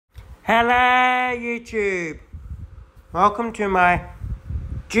Hello YouTube! Welcome to my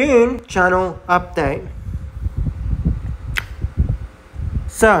June channel update.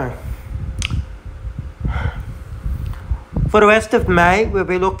 So, for the rest of May, we'll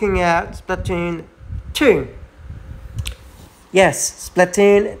be looking at Splatoon 2. Yes,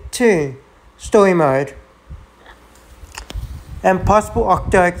 Splatoon 2 story mode and possible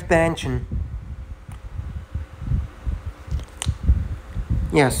Octo expansion.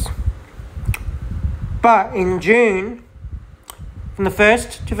 Yes. But in June, from the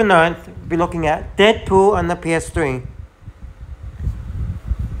 1st to the 9th, we'll be looking at Deadpool on the PS3.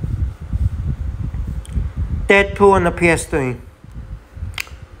 Deadpool on the PS3.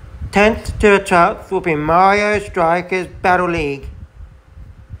 10th to the 12th will be Mario Strikers Battle League.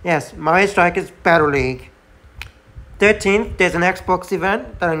 Yes, Mario Strikers Battle League. 13th, there's an Xbox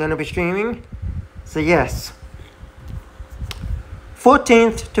event that I'm going to be streaming. So yes.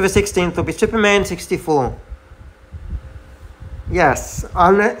 14th to the 16th will be Superman 64. Yes,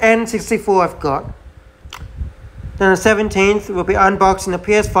 on the N64 I've got. Then the 17th will be unboxing the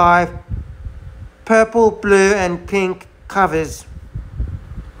PS5 purple, blue and pink covers.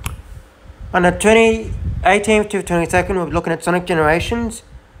 On the 18th to 22nd we'll be looking at Sonic Generations.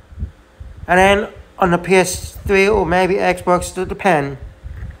 And then on the PS3 or maybe Xbox, it'll depend.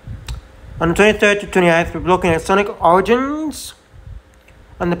 On the 23rd to 28th we'll be looking at Sonic Origins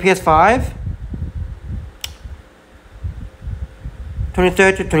on the PS5.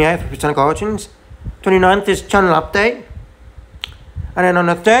 23rd to 28th will be Sonic Origins. 29th is channel update. And then on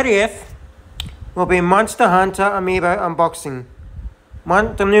the 30th will be Monster Hunter Amiibo unboxing.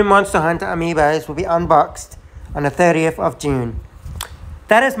 The new Monster Hunter Amiibos will be unboxed on the 30th of June.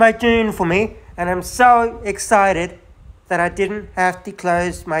 That is my June for me, and I'm so excited that I didn't have to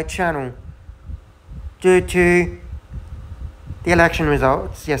close my channel due to the election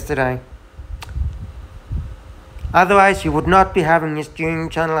results yesterday. Otherwise, you would not be having this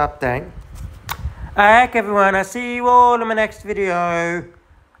June channel update. Alright everyone, I'll see you all in my next video.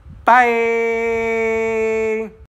 Bye!